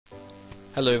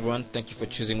Hello everyone, thank you for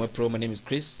choosing WebPro. My name is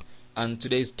Chris, and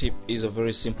today's tip is a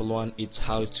very simple one. It's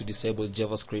how to disable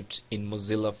JavaScript in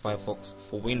Mozilla Firefox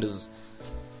for Windows.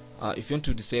 If you want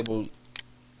to disable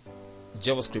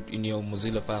JavaScript in your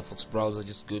Mozilla Firefox browser,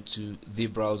 just go to the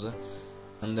browser,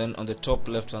 and then on the top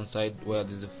left hand side where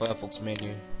there's a Firefox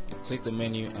menu, you click the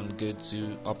menu and go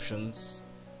to options,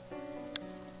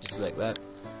 just like that.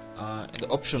 In the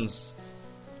options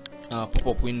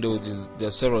pop-up window, there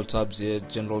are several tabs here: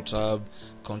 general tab,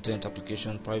 content,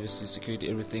 application, privacy, security,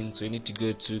 everything. So you need to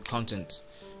go to content.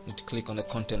 You need to click on the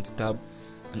content tab,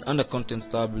 and under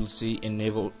content tab you'll see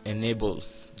enable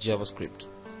JavaScript.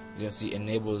 You'll see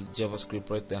enable JavaScript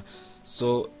right there.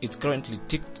 So it's currently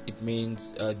ticked. It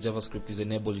means JavaScript is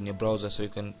enabled in your browser, so you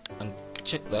can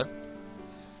check that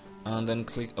and then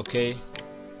click OK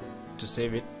to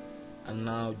save it. And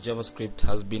now JavaScript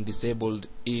has been disabled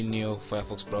in your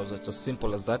Firefox browser. It's as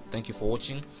simple as that. Thank you for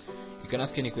watching. You can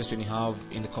ask any question you have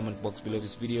in the comment box below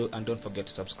this video, and don't forget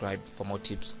to subscribe for more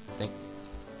tips.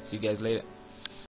 See you guys later.